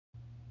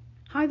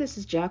Hi, this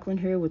is Jacqueline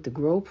here with the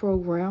Grow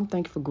Program.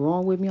 Thank you for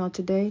growing with me on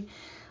today.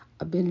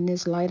 I've been in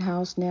this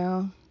lighthouse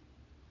now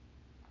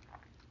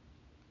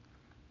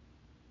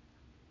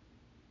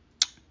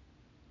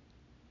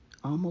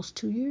almost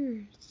 2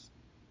 years.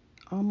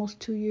 Almost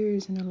 2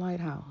 years in the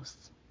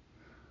lighthouse.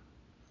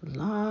 A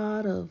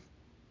lot of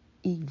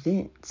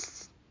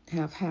events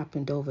have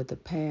happened over the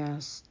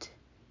past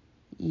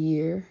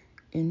year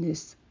in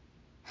this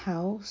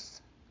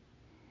house,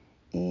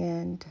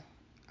 and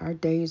our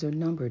days are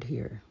numbered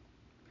here.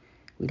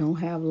 We don't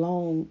have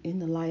long in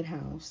the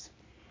lighthouse,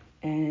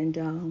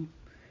 and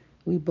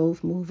we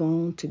both move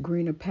on to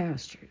greener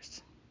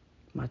pastures.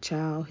 My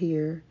child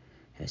here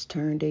has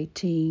turned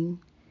 18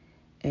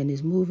 and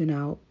is moving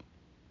out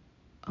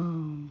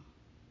on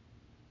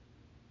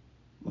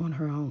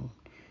her own.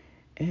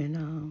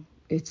 And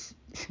it's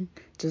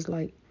just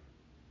like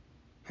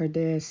her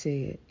dad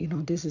said,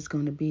 this is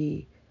going to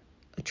be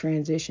a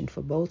transition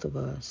for both of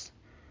us,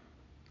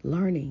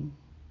 learning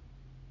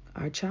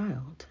our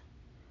child,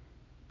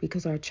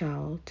 because our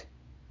child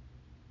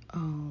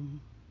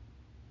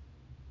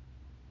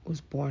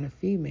was born a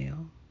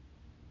female,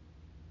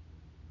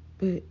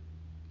 but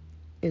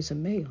is a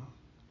male.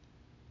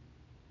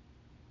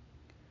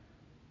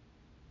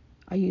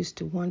 I used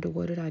to wonder,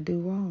 what did I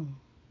do wrong?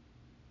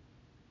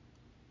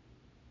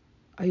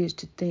 I used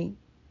to think,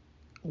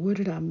 where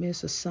did I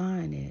miss a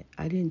sign at?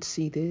 I didn't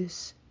see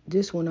this.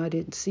 This one I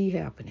didn't see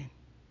happening.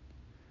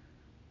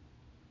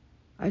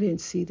 I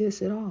didn't see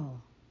this at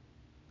all.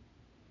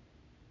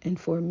 And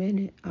for a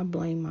minute, I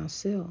blamed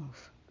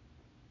myself.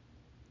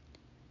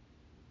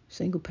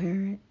 Single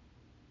parent,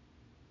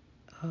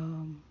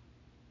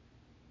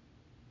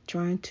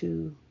 trying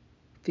to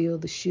fill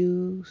the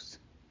shoes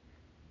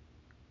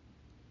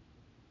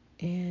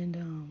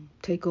and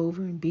take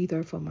over and be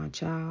there for my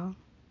child.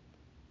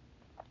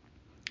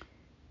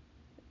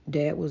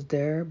 Dad was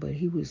there, but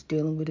he was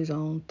dealing with his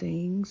own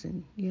things,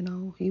 and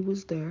he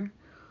was there.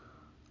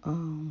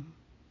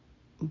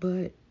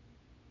 But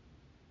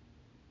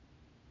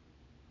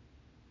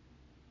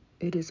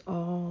it is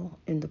all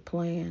in the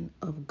plan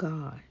of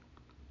God,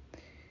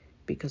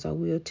 because I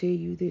will tell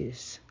you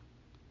this: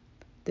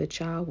 the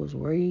child was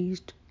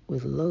raised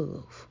with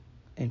love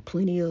and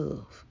plenty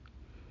of.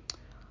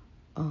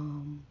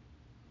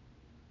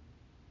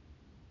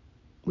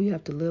 We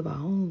have to live our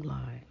own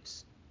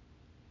lives.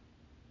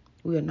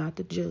 We are not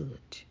the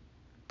judge.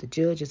 The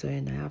judges are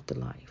in the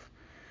afterlife.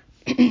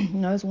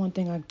 Now, that's one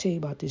thing I can tell you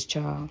about this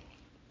child.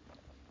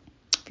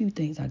 A few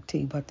things I can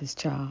tell you about this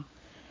child.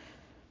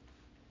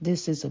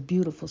 This is a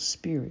beautiful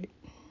spirit.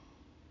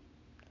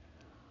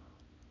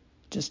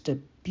 Just a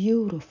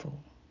beautiful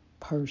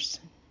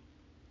person.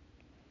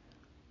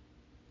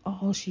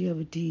 All she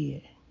ever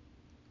did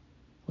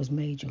was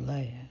made you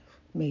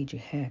laugh, made you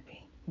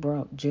happy,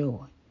 brought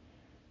joy.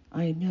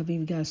 I ain't never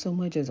even got so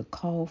much as a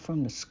call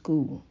from the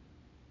school.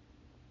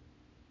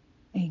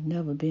 Ain't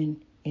never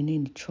been in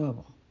any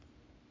trouble.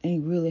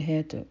 Ain't really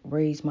had to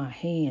raise my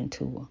hand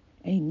to her.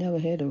 Ain't never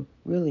had to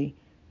really,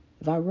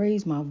 if I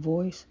raise my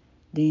voice,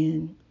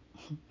 then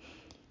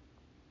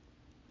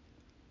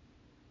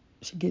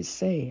she gets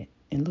sad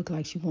and look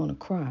like she want to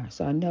cry.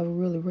 So I never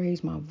really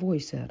raised my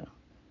voice at her.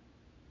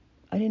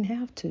 I didn't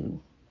have to.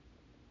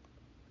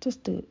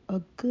 Just a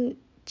good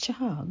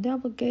child.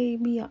 Never gave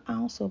me an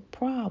ounce of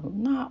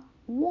problem. Not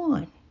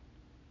one.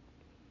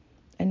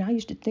 And I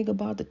used to think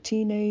about the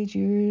teenage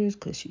years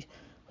because she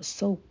was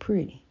so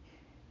pretty.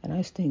 And I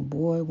used to think,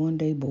 boy, one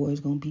day boy's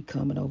going to be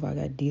coming over. I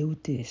got to deal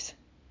with this.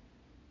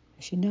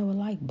 And she never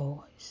liked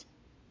boys.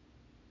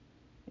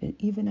 And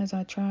even as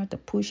I tried to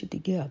push it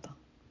together,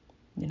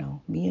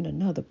 me and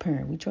another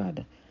parent, we tried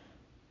to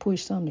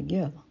push something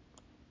together.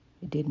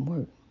 It didn't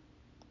work.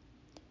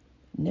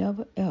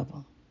 Never,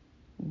 ever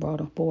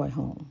brought a boy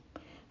home.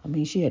 I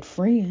mean, she had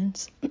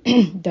friends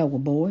that were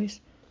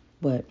boys,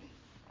 but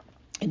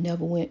it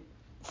never went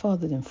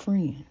further than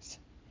friends.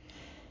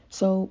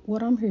 So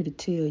what I'm here to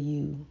tell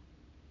you,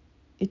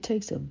 it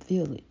takes a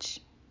village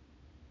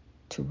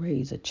to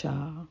raise a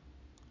child.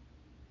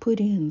 Put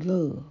in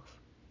love,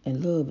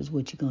 and love is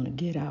what you're going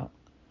to get out,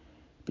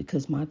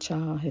 because my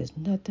child has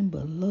nothing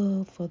but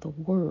love for the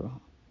world.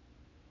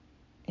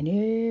 And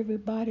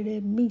everybody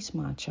that meets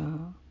my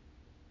child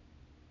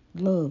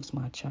loves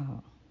my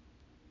child.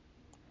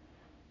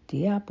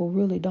 The apple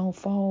really don't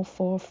fall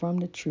far from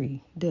the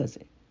tree, does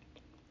it?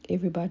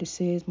 Everybody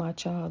says my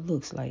child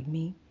looks like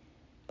me,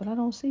 but I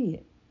don't see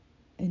it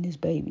in this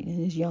baby,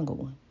 in this younger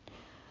one.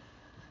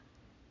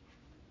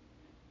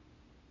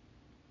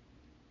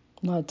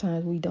 A lot of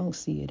times we don't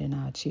see it in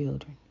our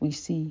children. We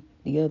see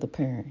the other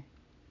parent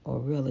or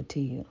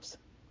relatives.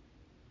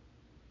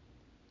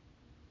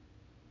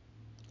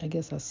 I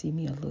guess I see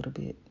me a little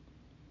bit.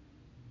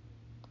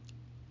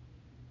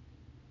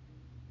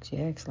 She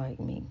acts like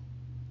me.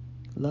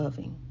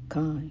 Loving,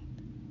 kind.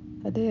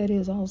 Her dad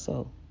is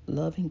also a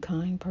loving,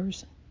 kind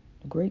person.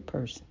 A great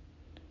person.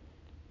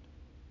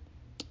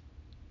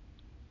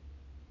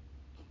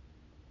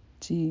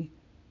 See,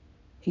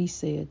 he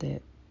said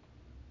that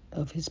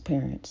of his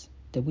parents,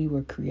 that we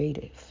were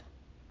creative.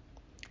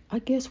 I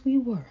guess we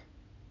were,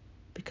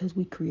 because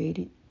we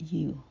created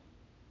you.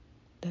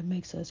 That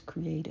makes us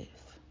creative.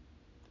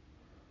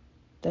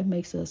 That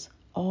makes us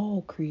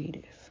all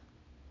creative,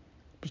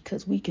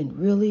 because we can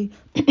really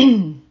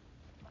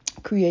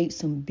create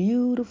some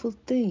beautiful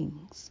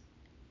things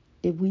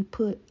if we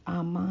put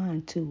our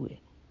mind to it.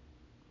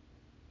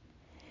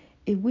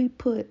 If we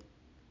put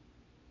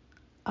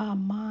our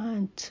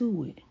mind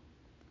to it,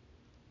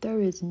 there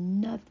is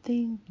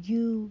nothing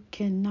you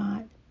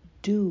cannot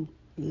do,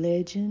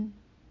 legend.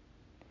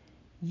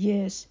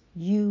 Yes,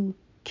 you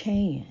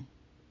can.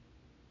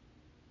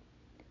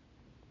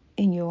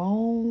 In your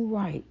own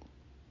right.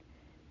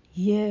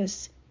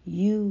 Yes,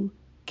 you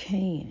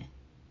can.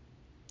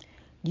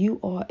 You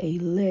are a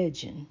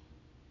legend.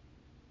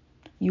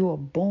 You are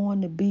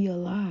born to be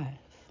alive.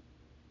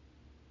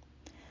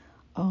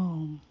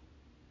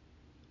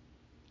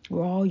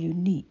 We're all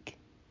unique.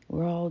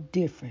 We're all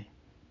different.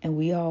 And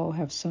we all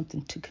have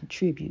something to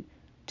contribute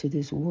to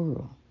this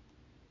world.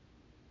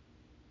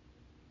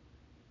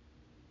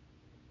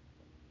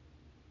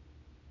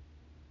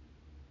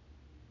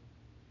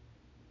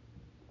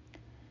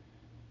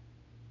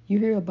 You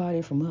hear about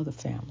it from other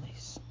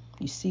families.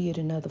 You see it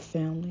in other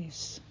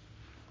families.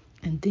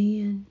 And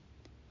then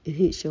it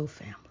hits your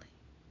family.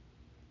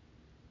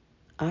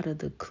 Out of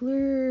the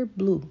clear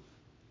blue,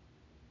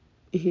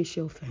 it hits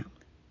your family.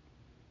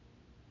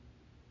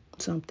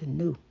 Something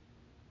new.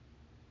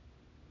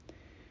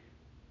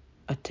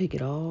 I take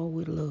it all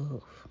with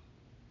love.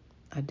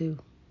 I do.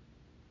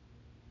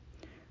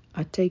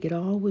 I take it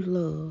all with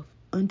love,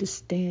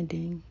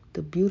 understanding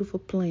the beautiful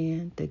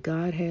plan that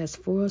God has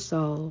for us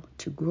all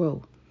to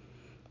grow.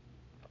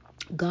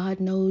 God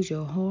knows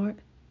your heart.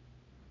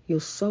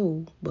 Your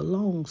soul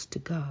belongs to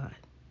God.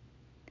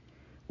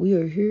 We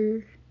are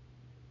here,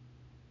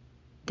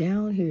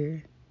 down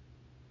here,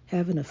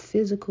 having a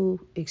physical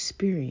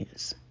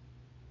experience.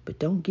 But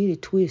don't get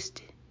it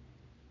twisted.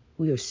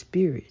 We are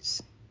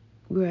spirits.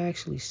 We're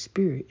actually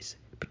spirits.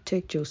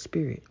 Protect your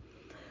spirit.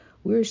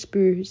 We're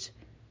spirits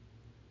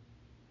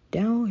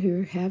down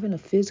here having a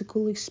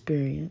physical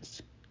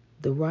experience,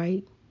 the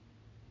right,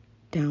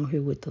 down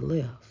here with the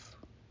left.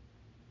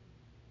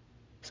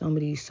 Some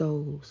of these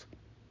souls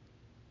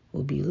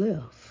will be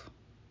left,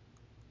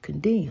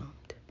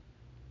 condemned.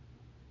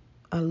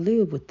 I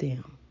live with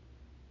them.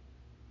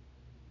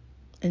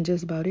 And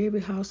just about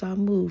every house I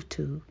move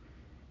to,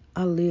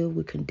 I live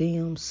with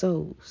condemned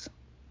souls.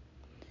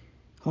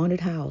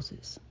 Haunted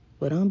houses.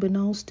 But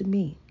unbeknownst to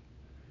me,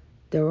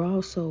 there are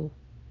also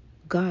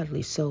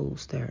godly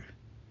souls there.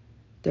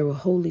 There were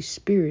Holy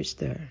Spirits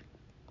there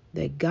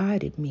that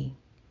guided me,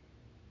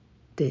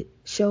 that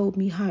showed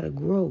me how to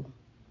grow,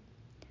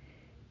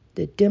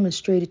 that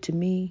demonstrated to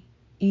me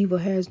evil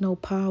has no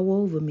power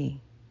over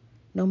me.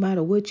 No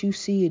matter what you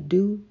see it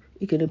do,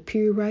 it can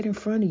appear right in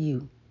front of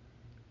you,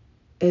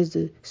 as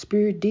the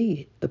Spirit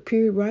did,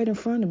 appeared right in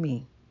front of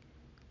me.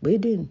 But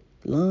it didn't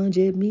lunge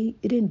at me.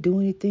 It didn't do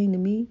anything to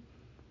me.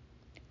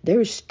 They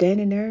were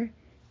standing there.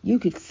 You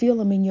could feel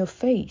them in your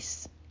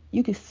face.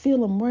 You could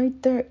feel them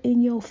right there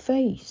in your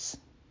face.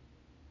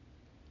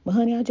 But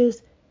honey, I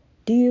just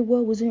did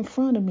what was in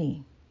front of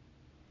me.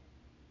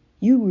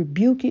 You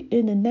rebuke it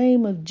in the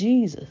name of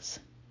Jesus.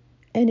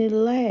 And it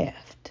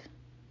laughed.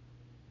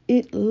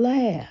 It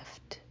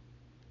laughed.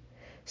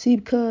 See,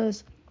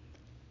 because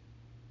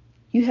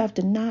you have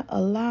to not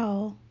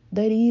allow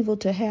that evil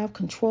to have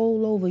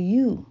control over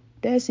you.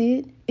 That's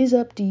it. It's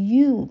up to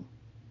you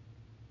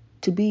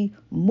to be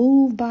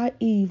moved by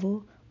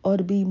evil or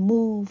to be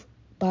moved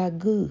by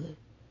good,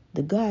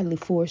 the godly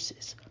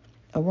forces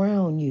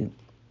around you.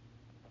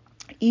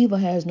 Evil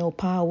has no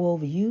power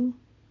over you.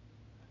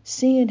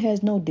 Sin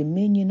has no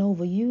dominion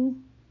over you.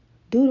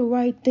 Do the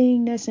right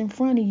thing that's in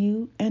front of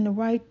you, and the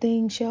right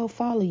thing shall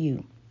follow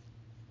you.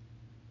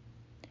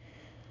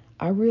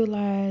 I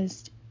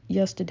realized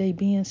yesterday,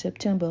 being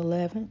September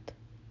 11th,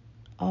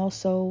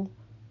 also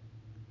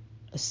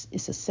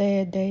it's a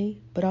sad day,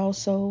 but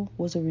also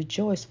was a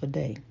rejoiceful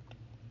day.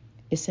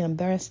 It's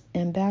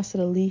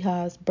Ambassador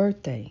Lehi's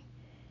birthday,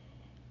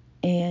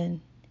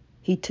 and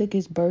he took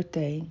his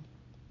birthday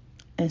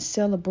and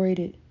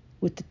celebrated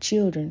with the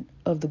children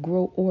of the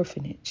Grow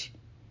Orphanage,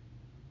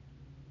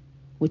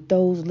 with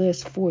those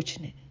less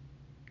fortunate.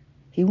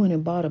 He went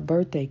and bought a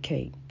birthday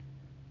cake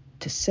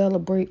to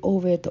celebrate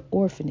over at the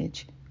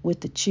orphanage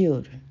with the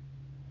children.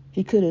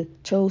 He could have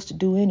chose to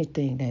do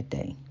anything that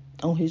day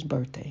on his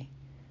birthday.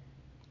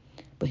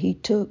 But he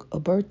took a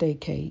birthday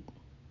cake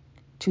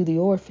to the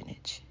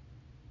orphanage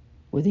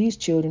where these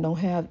children don't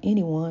have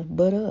anyone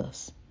but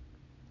us,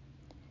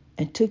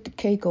 and took the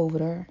cake over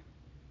there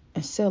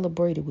and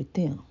celebrated with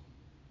them.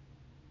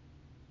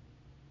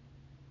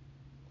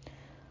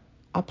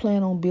 I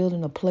plan on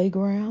building a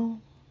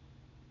playground.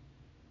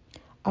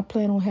 I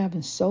plan on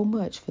having so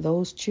much for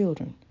those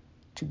children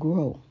to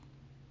grow.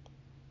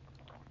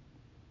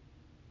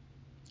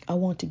 I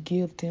want to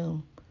give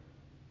them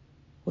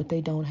what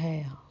they don't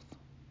have,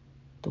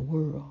 the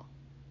world.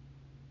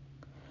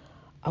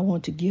 I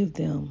want to give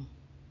them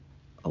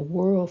a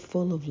world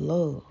full of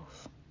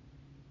love,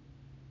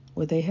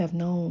 where they have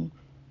known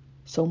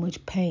so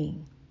much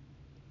pain,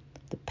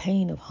 the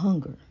pain of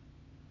hunger,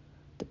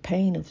 the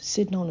pain of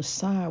sitting on the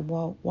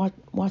sidewalk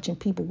watching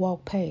people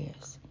walk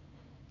past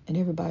and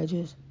everybody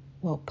just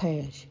walk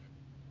past you.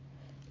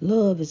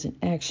 Love is an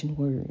action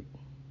word.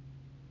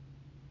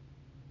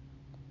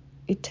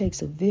 It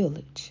takes a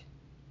village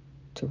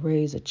to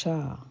raise a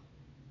child.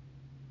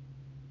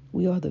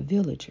 We are the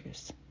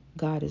villagers.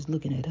 God is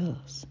looking at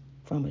us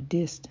from a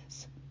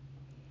distance.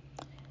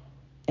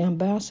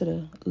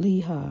 Ambassador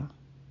Lehi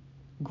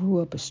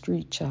grew up a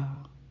street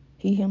child.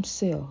 He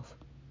himself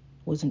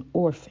was an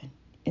orphan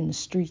in the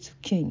streets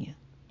of Kenya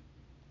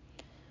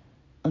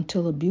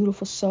until a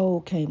beautiful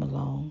soul came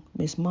along,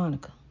 Miss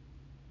Monica,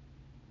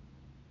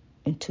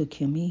 and took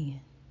him in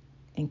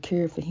and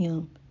cared for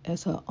him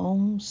as her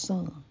own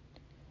son.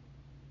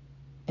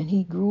 And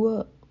he grew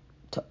up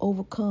to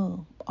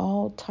overcome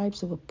all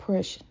types of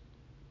oppression,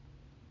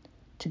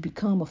 to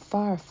become a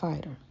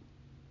firefighter,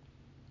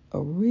 a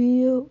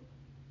real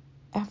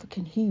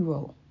African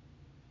hero,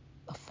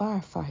 a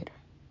firefighter.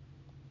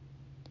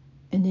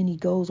 And then he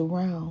goes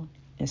around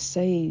and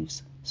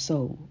saves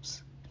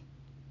souls,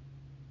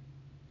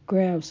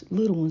 grabs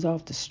little ones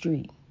off the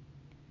street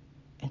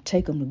and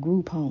take them to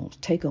group homes,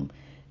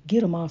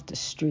 get them off the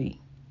street.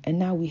 And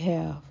now we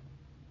have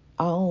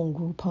our own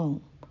group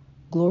home.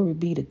 Glory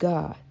be to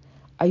God.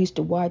 I used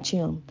to watch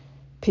him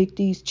pick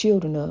these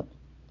children up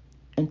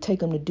and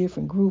take them to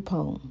different group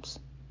homes.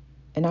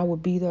 And I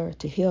would be there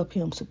to help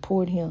him,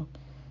 support him,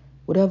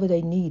 whatever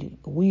they needed,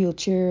 a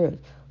wheelchair,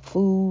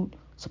 food,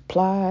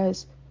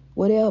 supplies,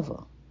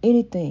 whatever,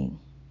 anything.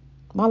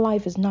 My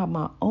life is not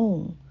my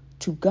own.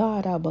 To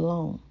God I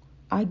belong.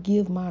 I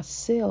give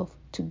myself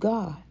to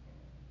God,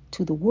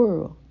 to the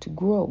world, to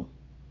grow.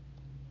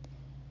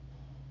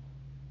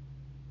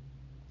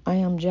 I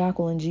am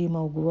Jacqueline G.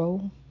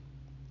 Grow.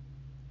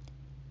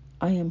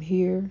 I am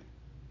here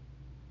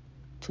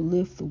to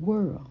lift the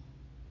world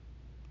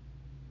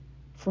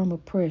from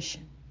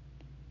oppression.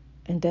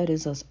 And that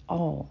is us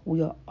all.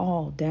 We are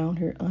all down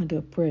here under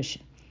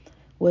oppression.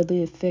 Whether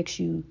it affects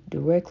you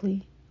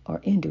directly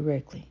or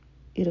indirectly,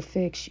 it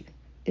affects you.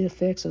 It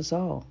affects us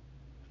all.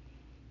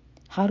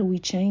 How do we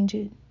change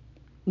it?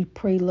 We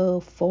pray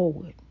love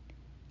forward.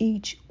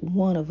 Each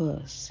one of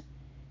us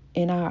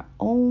in our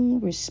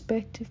own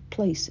respective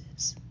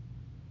places.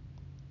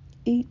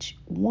 Each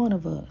one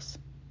of us.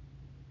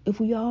 If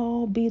we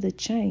all be the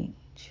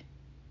change,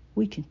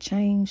 we can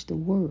change the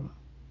world.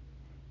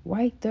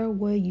 Right there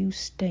where you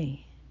stand.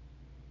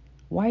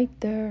 Right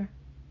there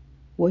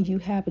where you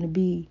happen to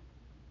be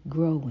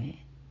growing.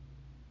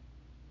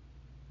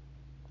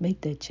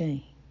 Make that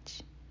change.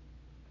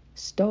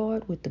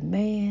 Start with the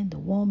man, the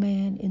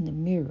woman in the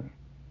mirror.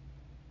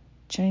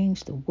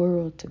 Change the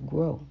world to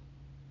grow.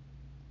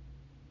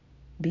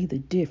 Be the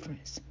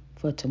difference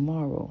for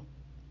tomorrow.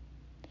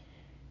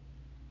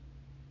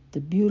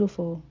 The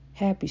beautiful,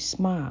 happy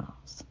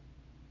smiles.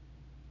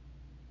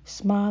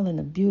 Smiling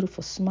a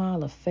beautiful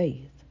smile of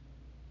faith.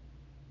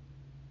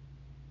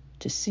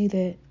 To see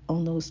that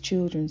on those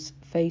children's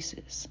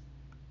faces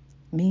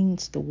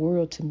means the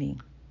world to me.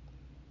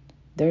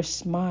 Their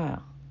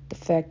smile, the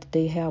fact that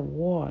they have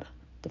water,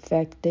 the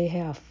fact that they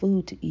have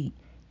food to eat,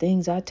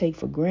 things I take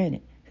for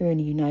granted here in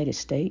the United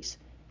States,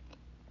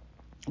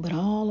 but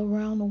all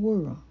around the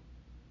world,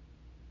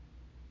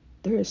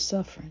 there is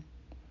suffering.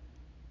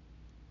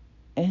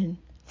 And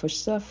for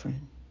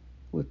suffering,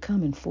 we're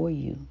coming for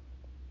you.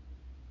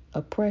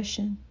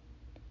 Oppression,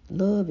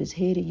 love is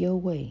headed your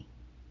way.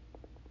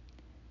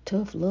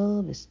 Tough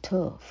love is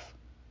tough.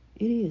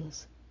 It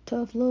is.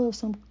 Tough love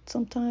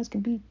sometimes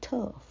can be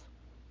tough.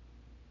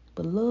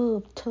 But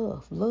love,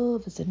 tough.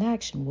 Love is an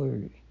action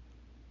word.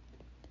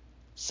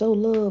 So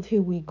love,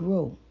 here we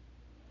grow.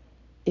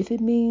 If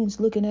it means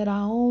looking at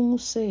our own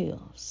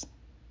selves,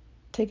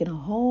 taking a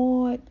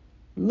hard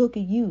look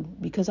at you,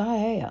 because I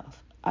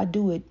have. I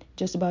do it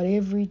just about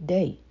every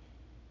day.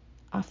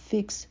 I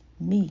fix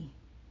me.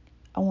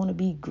 I want to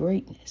be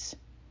greatness.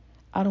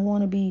 I don't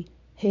want to be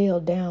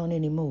held down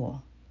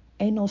anymore.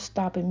 Ain't no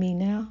stopping me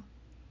now.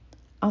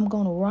 I'm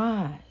going to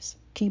rise,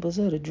 keepers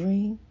of the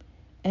dream.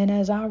 And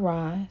as I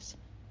rise,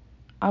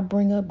 I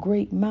bring up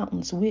great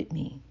mountains with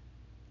me.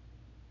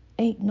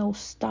 Ain't no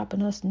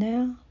stopping us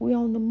now. We're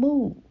on the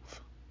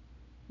move.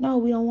 No,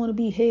 we don't want to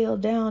be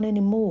held down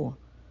anymore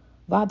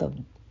by the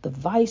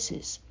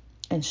vices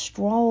and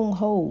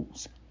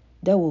strongholds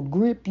that will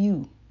grip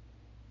you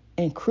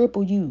and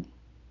cripple you.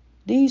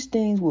 These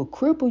things will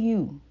cripple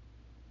you.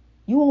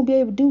 You won't be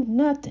able to do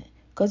nothing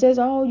because that's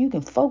all you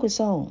can focus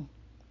on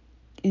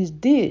is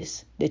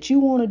this that you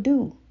want to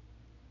do.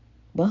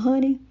 But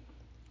honey,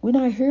 we're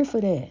not here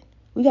for that.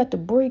 We got to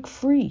break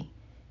free.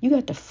 You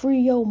got to free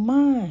your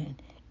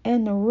mind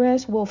and the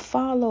rest will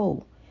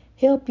follow.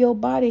 Help your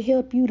body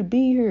help you to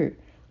be here.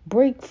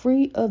 Break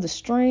free of the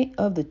strain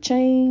of the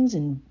chains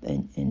and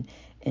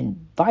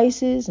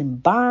vices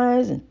and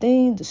binds and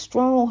things, the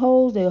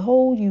strongholds that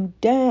hold you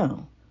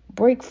down.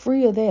 Break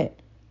free of that.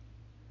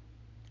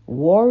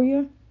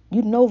 Warrior,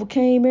 you done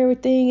overcame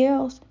everything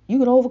else. You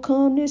can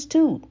overcome this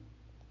too.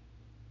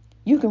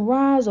 You can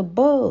rise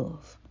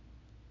above.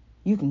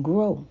 You can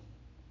grow.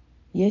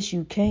 Yes,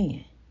 you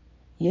can.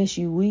 Yes,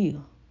 you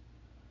will.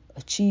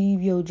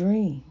 Achieve your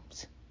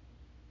dreams.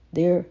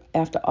 They're,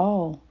 after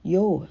all,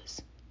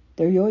 yours.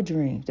 They're your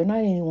dreams. They're not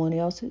anyone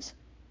else's.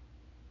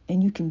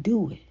 And you can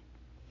do it.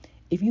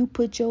 If you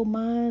put your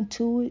mind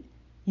to it,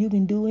 you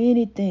can do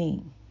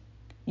anything.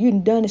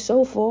 You've done it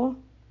so far.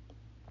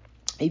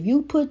 If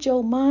you put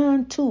your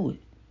mind to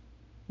it,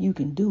 you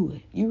can do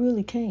it. You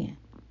really can.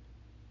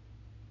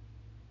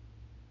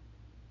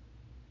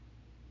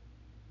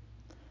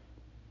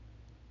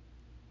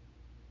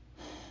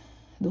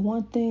 The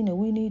one thing that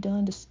we need to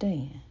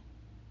understand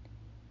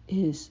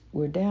is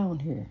we're down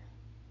here,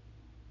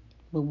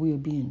 but we are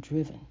being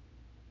driven.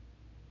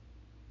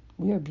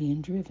 We are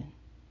being driven.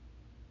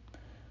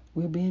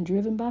 We're being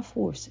driven by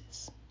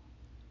forces.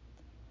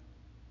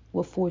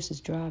 What force is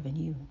driving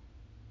you?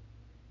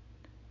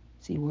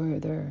 See, where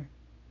there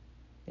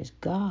is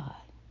God,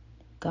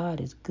 God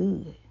is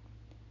good.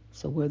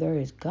 So where there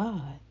is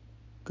God,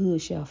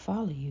 good shall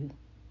follow you.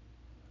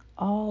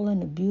 All in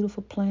the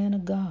beautiful plan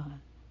of God.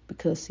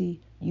 Because, see,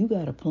 you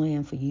got a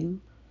plan for you,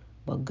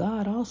 but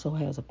God also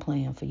has a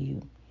plan for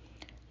you.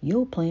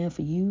 Your plan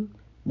for you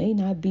may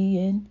not be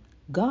in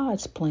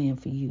God's plan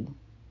for you.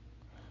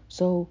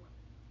 So,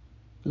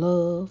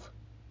 love,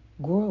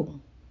 grow,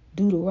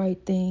 do the right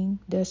thing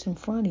that's in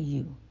front of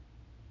you,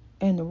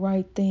 and the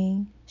right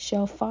thing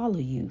shall follow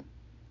you.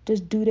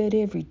 Just do that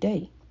every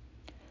day.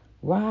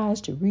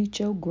 Rise to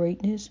reach your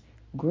greatness,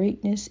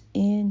 greatness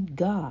in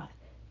God,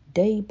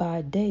 day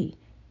by day.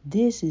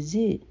 This is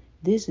it.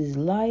 This is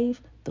life,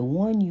 the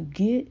one you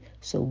get,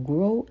 so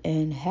grow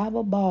and have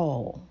a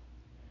ball.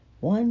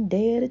 One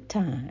day at a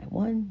time,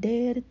 one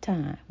day at a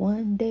time,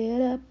 one day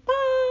at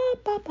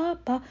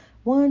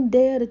one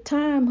day at a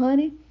time,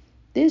 honey.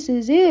 This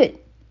is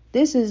it.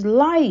 This is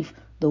life,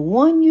 the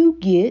one you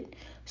get,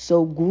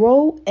 so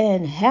grow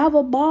and have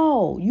a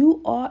ball.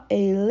 You are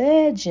a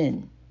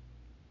legend.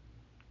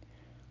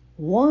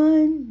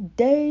 One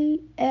day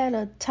at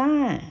a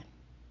time.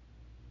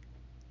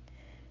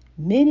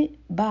 Minute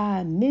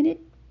by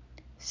minute,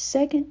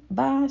 second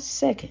by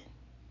second.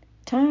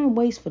 Time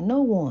waits for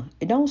no one.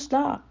 It don't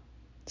stop.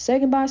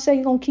 Second by second,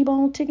 it's going to keep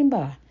on ticking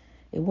by.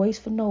 It waits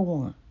for no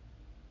one.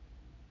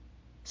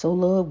 So,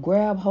 love,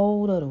 grab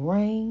hold of the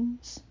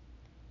reins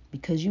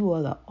because you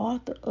are the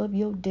author of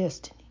your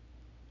destiny.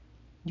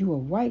 You are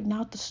writing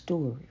out the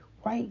story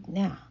right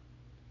now.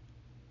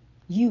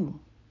 You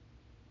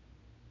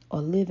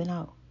are living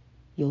out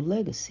your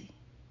legacy.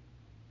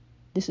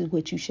 This is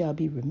what you shall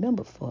be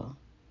remembered for,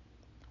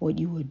 what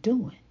you are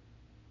doing.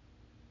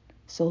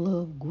 So,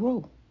 love,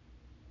 grow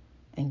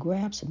and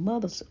grab some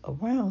others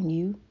around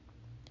you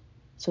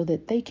so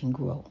that they can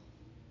grow,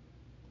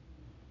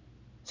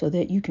 so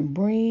that you can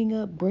bring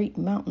up great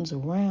mountains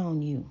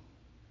around you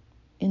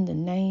in the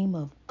name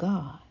of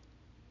God.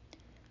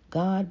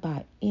 God,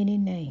 by any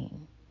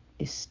name,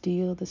 is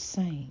still the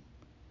same.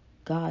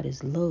 God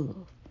is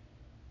love,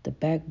 the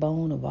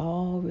backbone of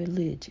all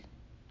religion.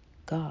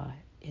 God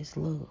is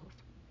love.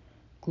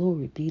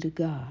 Glory be to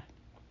God.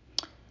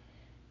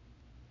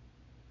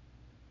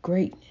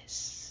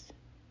 Greatness.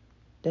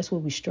 That's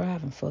what we're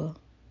striving for.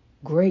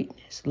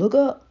 Greatness. Look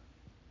up.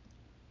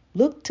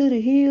 Look to the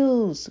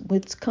hills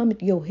which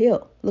cometh your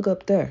help. Look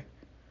up there.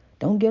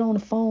 Don't get on the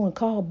phone and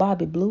call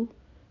Bobby Blue.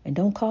 And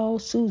don't call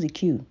Susie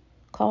Q.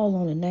 Call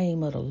on the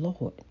name of the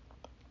Lord.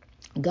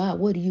 God,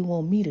 what do you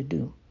want me to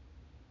do?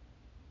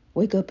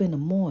 Wake up in the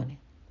morning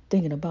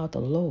thinking about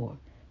the Lord.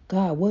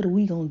 God, what are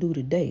we going to do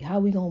today? How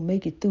are we going to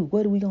make it through?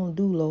 What are we going to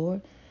do,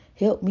 Lord?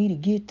 Help me to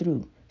get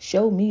through.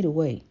 Show me the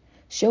way.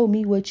 Show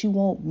me what you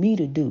want me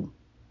to do.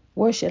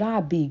 Where should I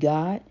be,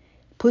 God?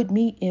 Put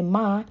me in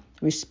my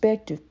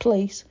respective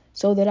place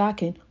so that I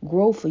can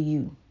grow for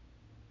you.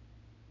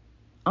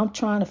 I'm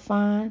trying to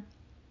find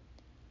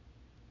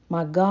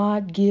my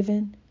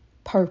God-given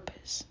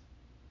purpose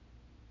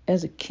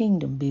as a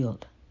kingdom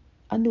builder.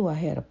 I knew I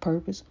had a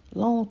purpose a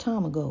long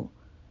time ago,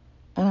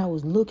 and I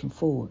was looking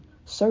for it,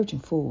 searching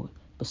for it.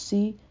 But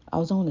see, I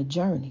was on a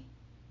journey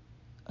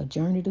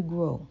to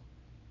grow.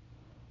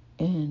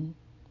 And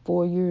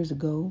 5 years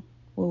ago,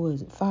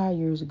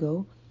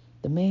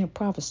 the man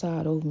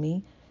prophesied over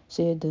me,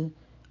 said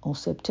on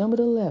September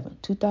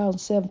 11th,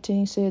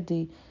 2017, said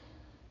the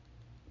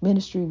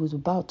ministry was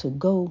about to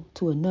go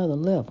to another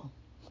level.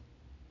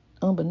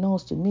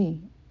 Unbeknownst to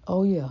me,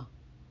 oh yeah,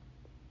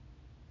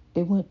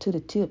 it went to the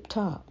tip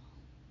top.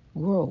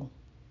 Grow.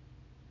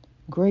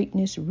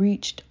 Greatness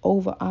reached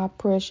over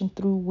oppression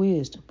through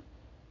wisdom.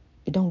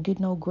 It don't get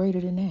no greater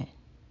than that.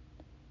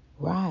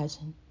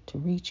 Rising to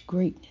reach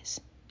greatness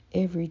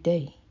every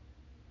day.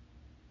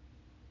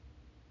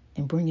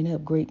 And bringing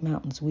up great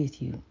mountains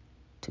with you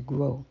to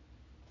grow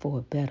for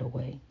a better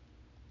way.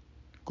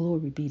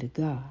 Glory be to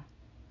God.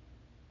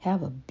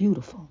 Have a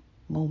beautiful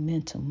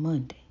Momentum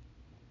Monday.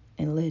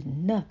 And let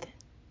nothing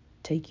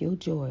take your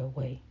joy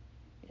away.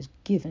 It's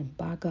given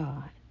by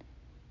God.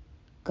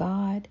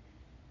 God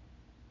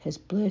has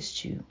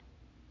blessed you.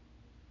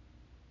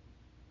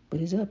 But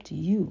it's up to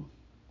you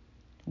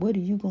What are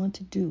you going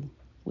to do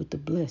with the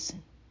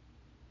blessing?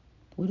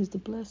 What is the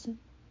blessing?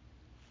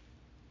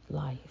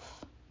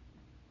 Life.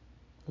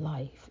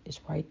 Life is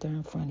right there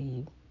in front of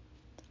you.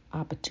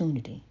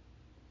 Opportunity.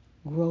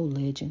 Grow,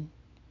 legend.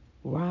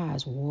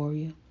 Rise,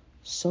 warrior.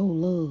 Sow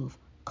love,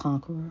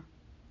 conqueror.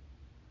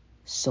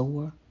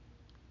 Sower.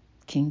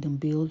 Kingdom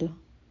builder.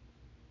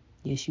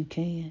 Yes, you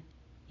can.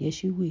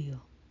 Yes, you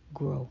will.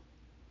 Grow.